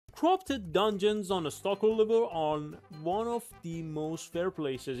Corrupted dungeons on a stalker level are one of the most fair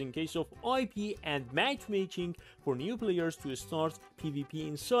places in case of IP and matchmaking for new players to start PvP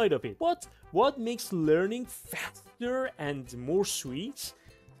inside of it. But what makes learning faster and more sweet?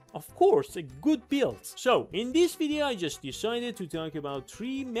 Of course, a good build. So, in this video I just decided to talk about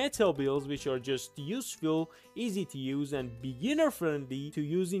 3 meta builds which are just useful, easy to use and beginner friendly to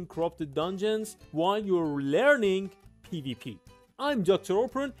use in corrupted dungeons while you're learning PvP. I'm Dr.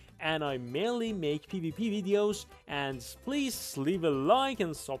 Open and I mainly make PvP videos, and please leave a like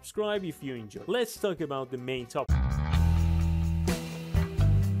and subscribe if you enjoy. Let's talk about the main topic.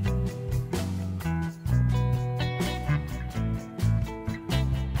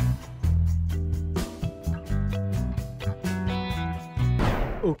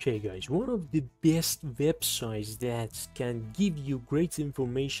 Okay guys, one of the best websites that can give you great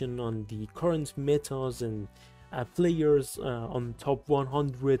information on the current metas and players on top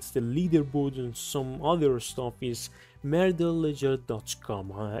 100s, the leaderboard and some other stuff is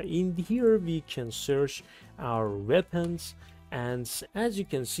murderledger.com. In here we can search our weapons, and as you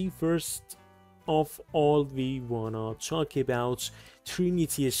can see, first of all we wanna talk about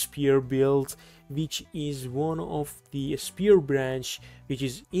Trinity Spear build, which is one of the spear branch which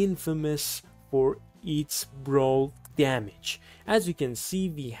is infamous for its brawl damage. As you can see,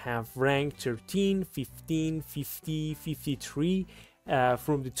 we have rank 13, 15, 50, 53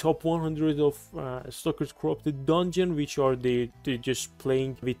 from the top 100 of Stalker's Corrupted Dungeon, which are they're just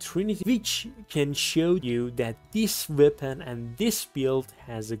playing with Trinity, which can show you that this weapon and this build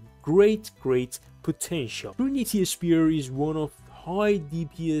has a great potential. Trinity Spear is one of high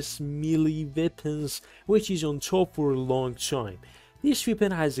DPS melee weapons which is on top for a long time. This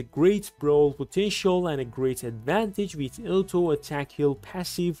weapon has a great brawl potential and a great advantage with auto attack heal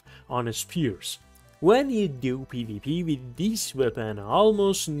passive on spears. When you do PvP with this weapon,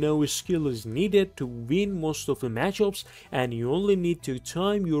 almost no skill is needed to win most of the matchups, and you only need to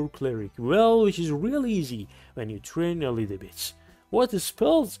time your cleric well, which is really easy when you train a little bit. What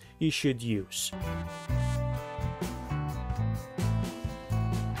spells you should use?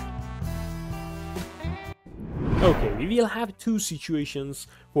 Okay, we will have 2 situations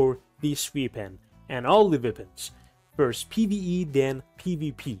for this weapon and all the weapons. First PvE, then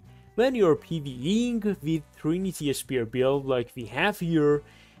PvP. When you're PvEing with Trinity Spear build like we have here,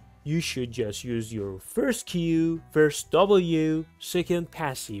 you should just use your first Q, first W, second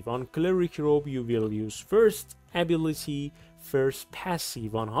passive. On Cleric Robe you will use first ability, first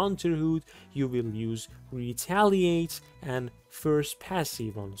passive. On Hunter Hood you will use Retaliate and first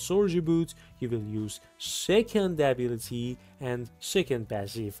passive. On Soldier Boot you will use second ability and second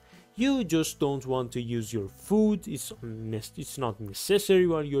passive. You just don't want to use your food, it's not necessary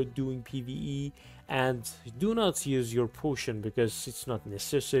while you're doing PvE, and do not use your potion because it's not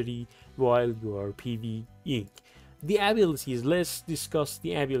necessary while you are PvEing. The abilities, let's discuss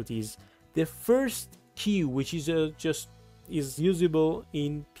the abilities. The first Q, which is is usable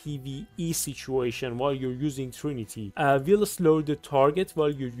in PvE situation while you're using Trinity, will slow the target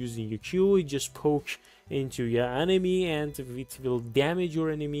while you're using your Q. You just poke into your enemy and it will damage your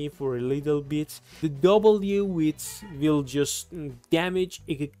enemy for a little bit. The W, which will just damage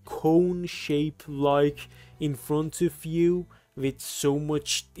a cone shape like in front of you with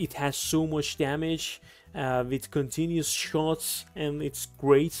it has so much damage with continuous shots, and it's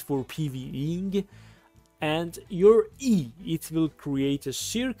great for PvEing. And your E, it will create a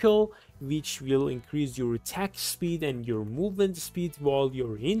circle which will increase your attack speed and your movement speed while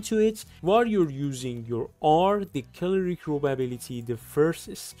you're into it. While you're using your R, the Cleric Robe ability, the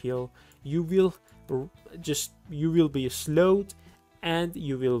first skill, you will be slowed and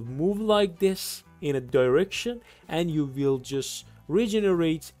you will move like this in a direction, and you will just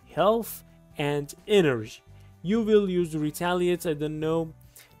regenerate health and energy. You will use Retaliate, I don't know,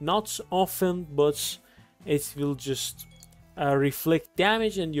 not often, but it will just reflect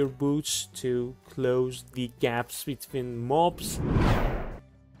damage and your boots to close the gaps between mobs.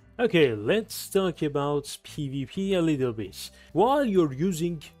 Okay, let's talk about PvP a little bit. While you're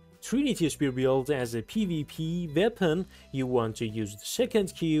using Trinity Spear build as a PvP weapon, you want to use the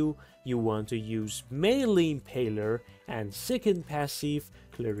second Q, you want to use melee impaler and second passive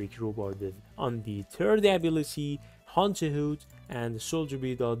Cleric Robe on the third ability, Hunter Hood and Soldier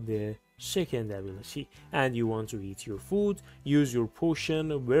Beat on the second ability, and you want to eat your food, use your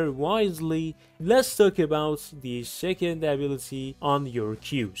potion very wisely. Let's talk about the second ability on your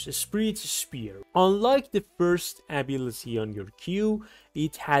Qs, Spirit Spear. Unlike the first ability on your Q,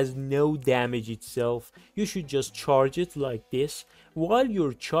 it has no damage itself. You should just charge it like this. While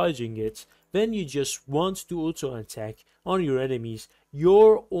you're charging it, when you just want to auto attack on your enemies,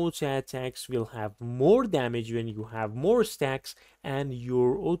 your auto attacks will have more damage when you have more stacks, and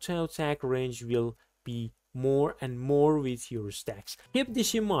your auto attack range will be more and more with your stacks. Keep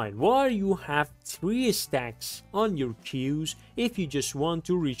this in mind while you have 3 stacks on your Qs. If you just want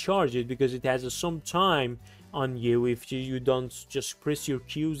to recharge it, because it has some time on you, if you don't just press your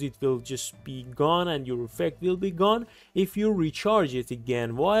Qs, it will just be gone and your effect will be gone. If you recharge it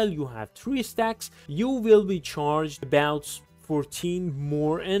again while you have 3 stacks, you will be charged about 14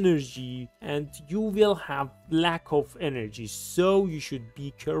 more energy and you will have lack of energy, so you should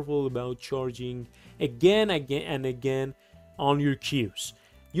be careful about charging again and again on your Qs.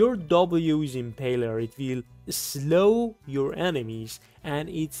 Your W is Impaler. It will slow your enemies and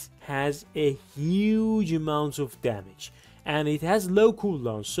it has a huge amount of damage and it has low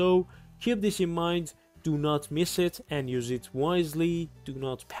cooldown, so keep this in mind. Do not miss it and use it wisely. Do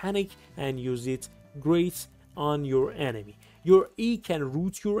not panic and use it great on your enemy. Your E can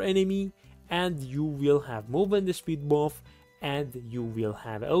root your enemy and you will have movement speed buff and you will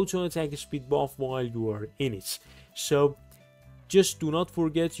have auto attack speed buff while you are in it. So just do not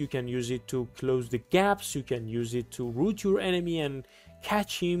forget, you can use it to close the gaps, you can use it to root your enemy and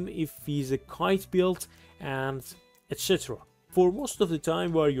catch him if he's a kite build, and etc. For most of the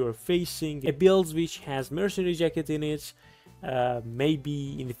time while you're facing a build which has mercenary jacket in it,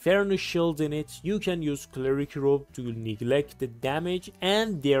 maybe Inferno shield in it, you can use cleric robe to neglect the damage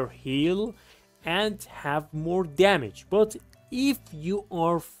and their heal and have more damage. But if you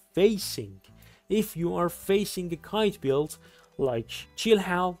are facing a kite build like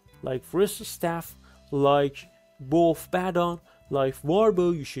Chillhow, like Wrist Staff, like Bow of Badon, like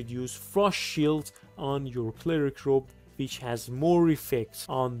Warbow, you should use Frost Shield on your cleric robe, which has more effects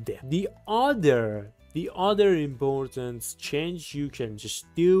on them. The other important change you can just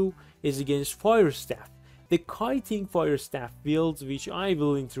do is against Fire Staff. The kiting Fire Staff build, which I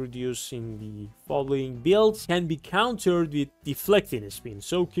will introduce in the following builds, can be countered with Deflecting Spin.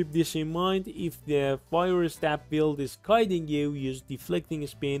 So keep this in mind. If the Fire Staff build is kiting you, use Deflecting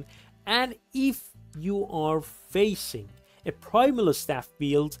Spin. And if you are facing a Primal Staff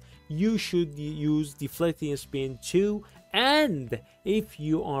build, you should use Deflecting Spin too. And if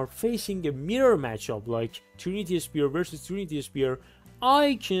you are facing a mirror matchup like Trinity Spear versus Trinity Spear,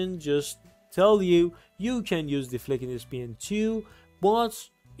 I can just tell you, you can use Deflecting Spin too, but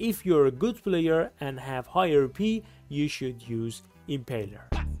if you're a good player and have higher P, you should use Impaler.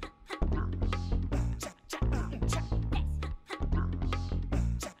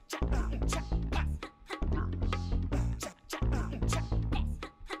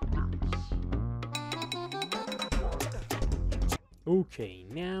 Okay,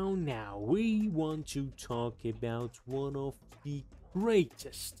 now we want to talk about one of the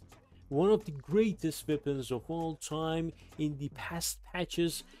greatest weapons of all time. In the past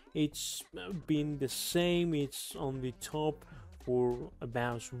patches, it's been the same. It's on the top for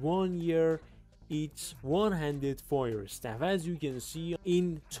about 1 year. It's one-handed Fire Staff. As you can see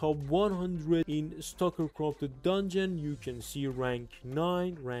in top 100 in Stalker Corrupted Dungeon, you can see rank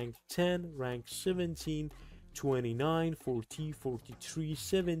 9, rank 10, rank 17, 29, 40, 43,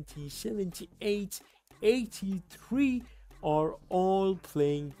 70, 78, 83 are all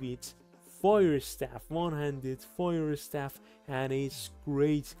playing with Fire Staff, one-handed Fire Staff, and it's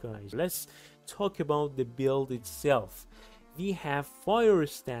great, guys. Let's talk about the build itself. We have Fire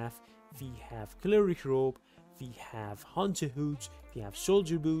Staff, we have Cleric Robe, we have Hunter Hood, we have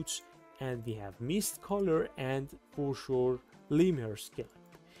Soldier Boots, and we have Mist Color, and for sure Limher Skill.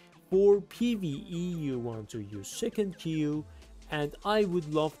 For PvE you want to use second Q, and I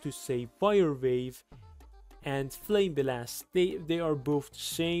would love to say Fire Wave and Flame Blast. They are both the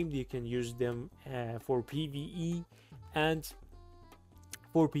same. You can use them for PvE, and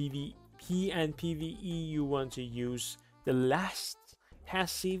for PvP and PvE you want to use the last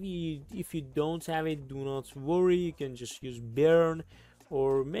passive. If you don't have it, do not worry, you can just use Burn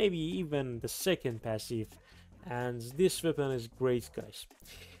or maybe even the second passive, and this weapon is great, guys.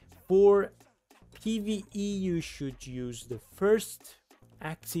 For PvE you should use the first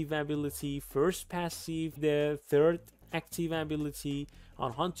active ability, first passive, the third active ability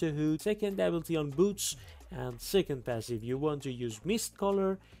on Hunter Hood, second ability on Boots, and second passive you want to use Mist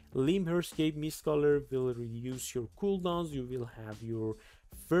Color. Limher Escape Mist Color will reduce your cooldowns. You will have your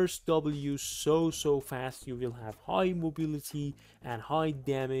first W so fast. You will have high mobility and high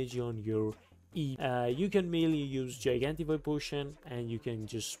damage on your E. You can mainly use Gigantify Potion, and you can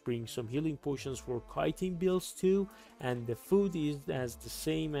just bring some healing potions for kiting builds too. And the food is as the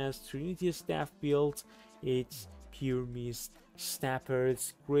same as Trinity Staff build. It's pure Mist Snapper.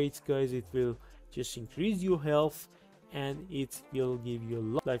 It's great, guys. It will just increase your health and it will give you a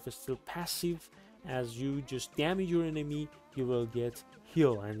lot of life steal passive. As you just damage your enemy, you will get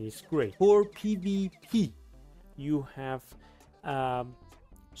heal, and it's great. For PvP, you have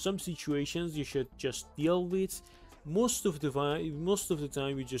some situations you should just deal with. Most of the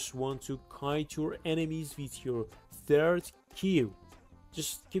time you just want to kite your enemies with your third Q.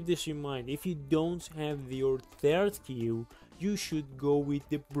 Just keep this in mind. If you don't have your third Q, you should go with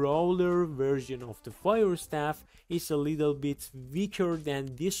the brawler version of the fire staff. It's a little bit weaker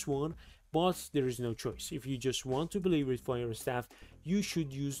than this one, but there is no choice. If you just want to play with fire staff, you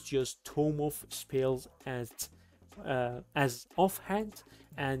should use just tome of spells as offhand,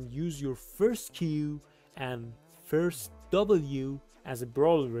 and use your first Q and first W as a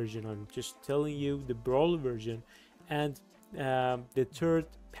brawler version. I'm just telling you the brawler version, and the third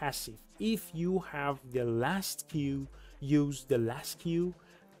passive. If you have the last Q, use the last Q,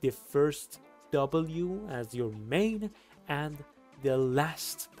 the first W as your main, and the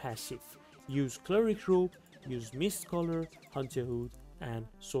last passive. Use cleric robe, use mist color, hunter hood, and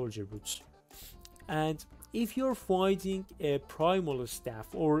soldier boots. And if you're fighting a primal staff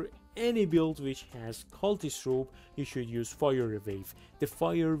or any build which has cultist robe, you should use fire wave. The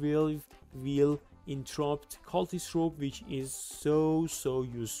fire wave will interrupt cultist robe, which is so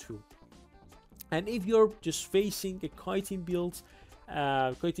useful. And if you're just facing a kiting build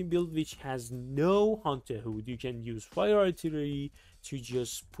which has no hunter hood, you can use fire artillery to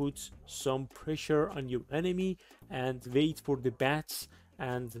just put some pressure on your enemy and wait for the bats,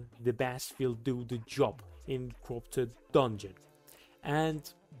 and the bats will do the job in corrupted dungeon.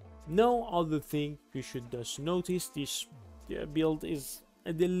 And no other thing you should just notice, this build is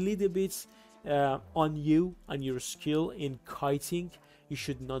a little bit on your skill in kiting. You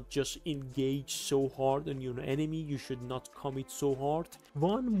should not just engage so hard on your enemy, you should not commit so hard.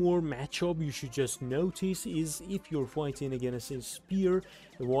 One more matchup you should just notice is if you're fighting against a spear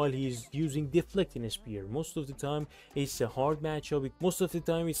while he's using deflecting spear. Most of the time it's a hard matchup. Most of the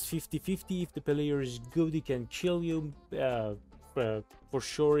time it's 50-50. If the player is good, he can kill you. For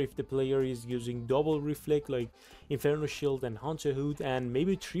sure, if the player is using double reflect like Inferno Shield and Hunter Hood, and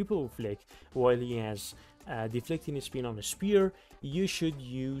maybe triple reflect while he has deflecting spin on a spear, you should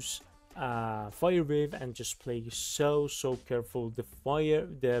use fire wave and just play so careful. The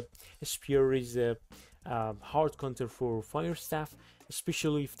spear is a hard counter for fire staff,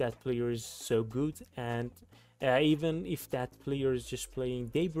 especially if that player is so good. And even if that player is just playing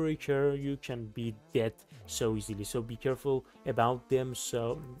Daybreaker, you can be dead so easily. So be careful about them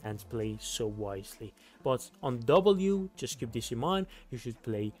and play so wisely. But on W, just keep this in mind, you should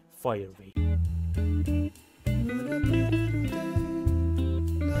play Fire Wave.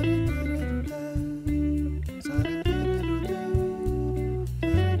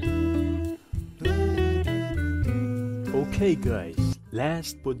 Okay guys,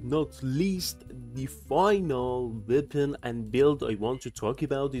 last but not least, the final weapon and build I want to talk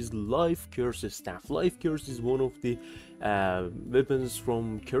about is Life Curse Staff. Life Curse is one of the weapons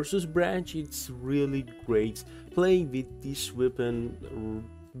from Curse's branch. It's really great. Playing with this weapon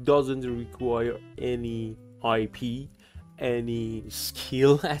doesn't require any IP, any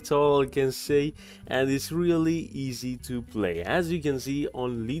skill at all, I can say, and it's really easy to play. As you can see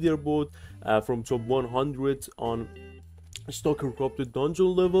on leaderboard, from top 100 on Stalker Corrupted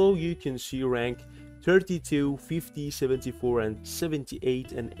Dungeon level, you can see rank 32, 50, 74 and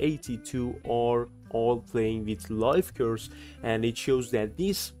 78 and 82 are all playing with Life Curse, and it shows that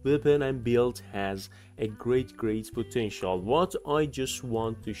this weapon and build has a great potential. What I just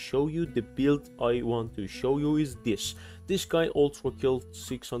want to show you, the build I want to show you is this guy ultra killed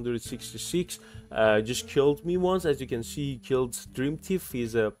 666, just killed me once. As you can see, he killed Dream Thief.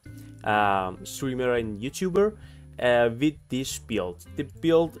 He's a streamer and YouTuber. With this build, the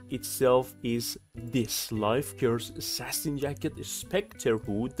build itself is this Life Curse Assassin Jacket, Spectre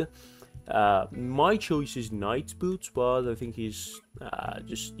Hood. My choice is Knight Boots, but I think he's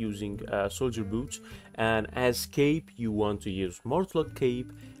just using Soldier Boots. And as cape, you want to use Mortlock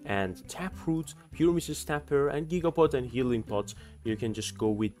Cape and Taproot, Pure Mrs. Tapper, and Gigapot and Healing Pot. You can just go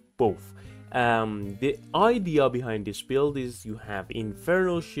with both. The idea behind this build is you have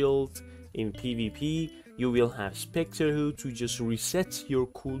Inferno Shield in PvP. You will have Spectre Hood to just reset your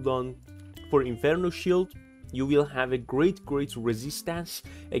cooldown for Inferno Shield. You will have a great resistance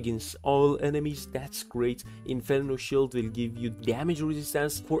against all enemies. That's great. Inferno Shield will give you damage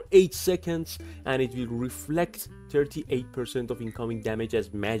resistance for 8 seconds, and it will reflect 38% of incoming damage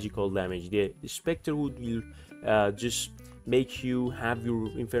as magical damage. The Spectre Hood will just make you have your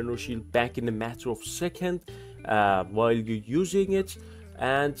Inferno Shield back in a matter of seconds, while you're using it,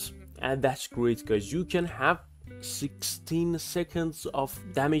 and that's great, guys. You can have 16 seconds of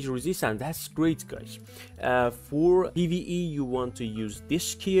damage resistance. That's great, guys. For PvE, you want to use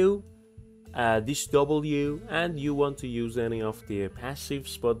this Q, this W, and you want to use any of the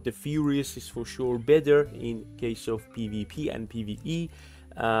passives, but the Furious is for sure better in case of PvP and PvE.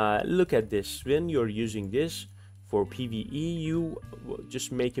 Look at this. When you're using this for PvE, you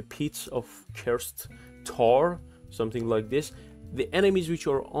just make a pit of cursed tar, something like this. The enemies which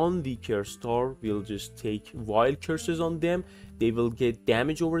are on the cursed tar will just take wild curses on them. They will get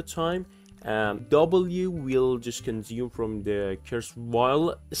damage over time. W will just consume from the cursed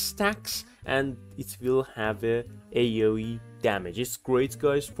wild stacks, and it will have a AoE damage. It's great,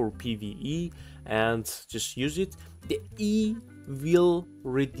 guys, for PvE, and just use it. The E will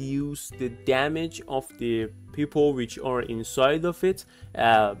reduce the damage of the people which are inside of it.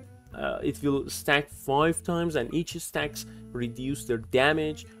 It will stack 5 times, and each stacks reduce their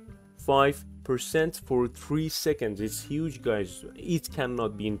damage 5% for 3 seconds. It's huge, guys. It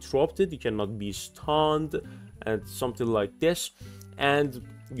cannot be interrupted, it cannot be stunned, and something like this, and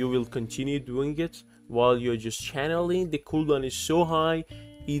you will continue doing it while you're just channeling. The cooldown is so high,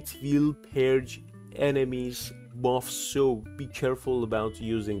 it will purge enemies buffs, so be careful about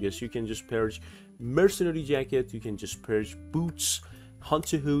using this. You can just purge mercenary jacket, you can just purge boots,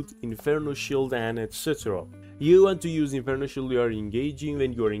 hunter hood, inferno shield, and etc. You want to use inferno shield when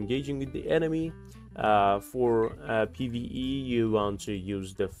you are engaging with the enemy. For PvE, you want to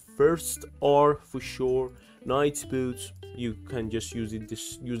use the first R for sure. Knight boots, you can just use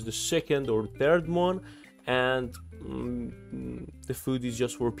the second or third one, and the food is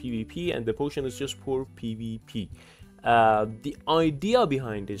just for PvP, and the potion is just for PvP. The idea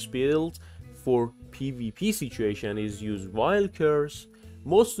behind this build for PvP situation is use Wild Curse,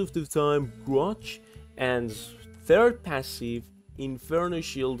 most of the time Grudge, and third passive Inferno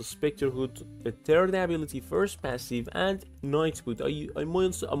Shield, Spectre Hood, the third ability, first passive, and Night Boot. I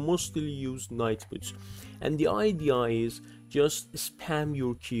mostly use Night Boots, and the idea is just spam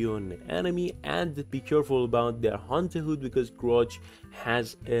your Q on the enemy, and be careful about their Hunter Hood, because Grudge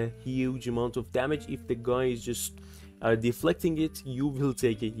has a huge amount of damage. If the guy is just deflecting it, you will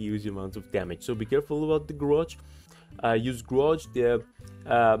take a huge amount of damage, so be careful about the Grudge. Use Grudge.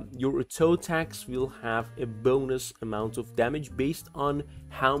 Your auto attacks will have a bonus amount of damage based on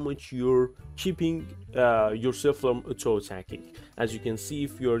how much you're keeping yourself from auto attacking. As you can see,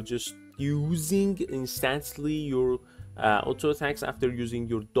 if you're just using instantly your auto attacks after using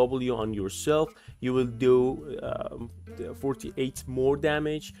your W on yourself, you will do 48 more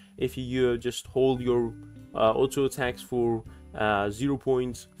damage. If you just hold your auto attacks for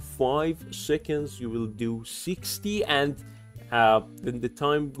 0.5 seconds, you will do 60, and then the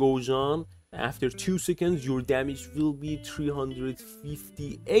time goes on. After 2 seconds, your damage will be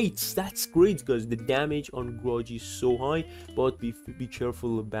 358. That's great, because the damage on Grudge is so high, but be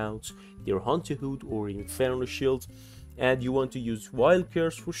careful about your Hunter Hood or Inferno Shield. And you want to use Wild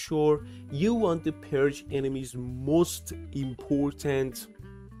Curse for sure. You want to purge enemies' most important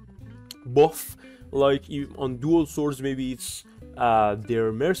buff, like on dual swords maybe it's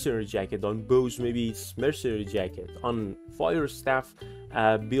their mercenary jacket, on bows maybe it's mercenary jacket, on fire staff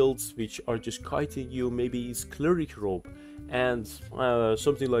builds which are just kiting you, maybe it's cleric robe, and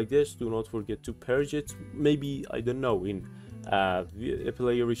something like this. Do not forget to purge it. Maybe, I don't know, in a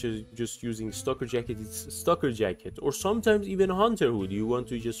player which is just using stalker jacket, it's stalker jacket, or sometimes even hunter hood. You want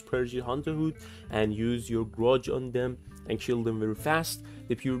to just purge your hunter hood and use your Grudge on them and kill them very fast.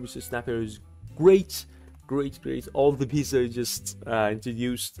 The pure missile snapper is great. All the beasts I just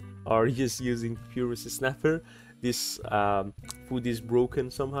introduced are just using pure missile snapper. This food is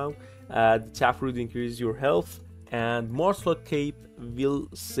broken somehow. The taproot increases your health, and Marslot Cape will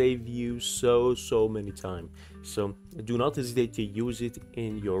save you so many times, so do not hesitate to use it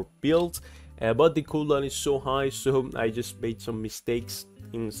in your build. But the cooldown is so high, so I just made some mistakes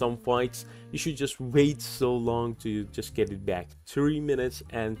in some fights. You should just wait so long to just get it back. 3 minutes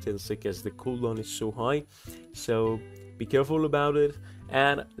and 10 seconds. The cooldown is so high, so be careful about it.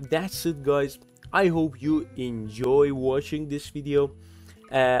 And that's it, guys. I hope you enjoy watching this video.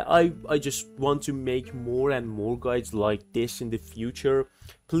 I just want to make more and more guides like this in the future.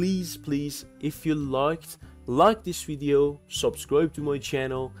 Please, if you like this video, subscribe to my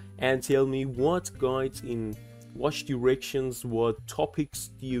channel and tell me what guides in what directions, what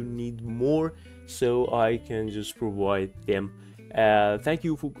topics do you need more, so I can just provide them. Thank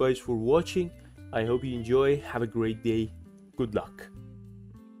you guys for watching. I hope you enjoy. Have a great day. Good luck.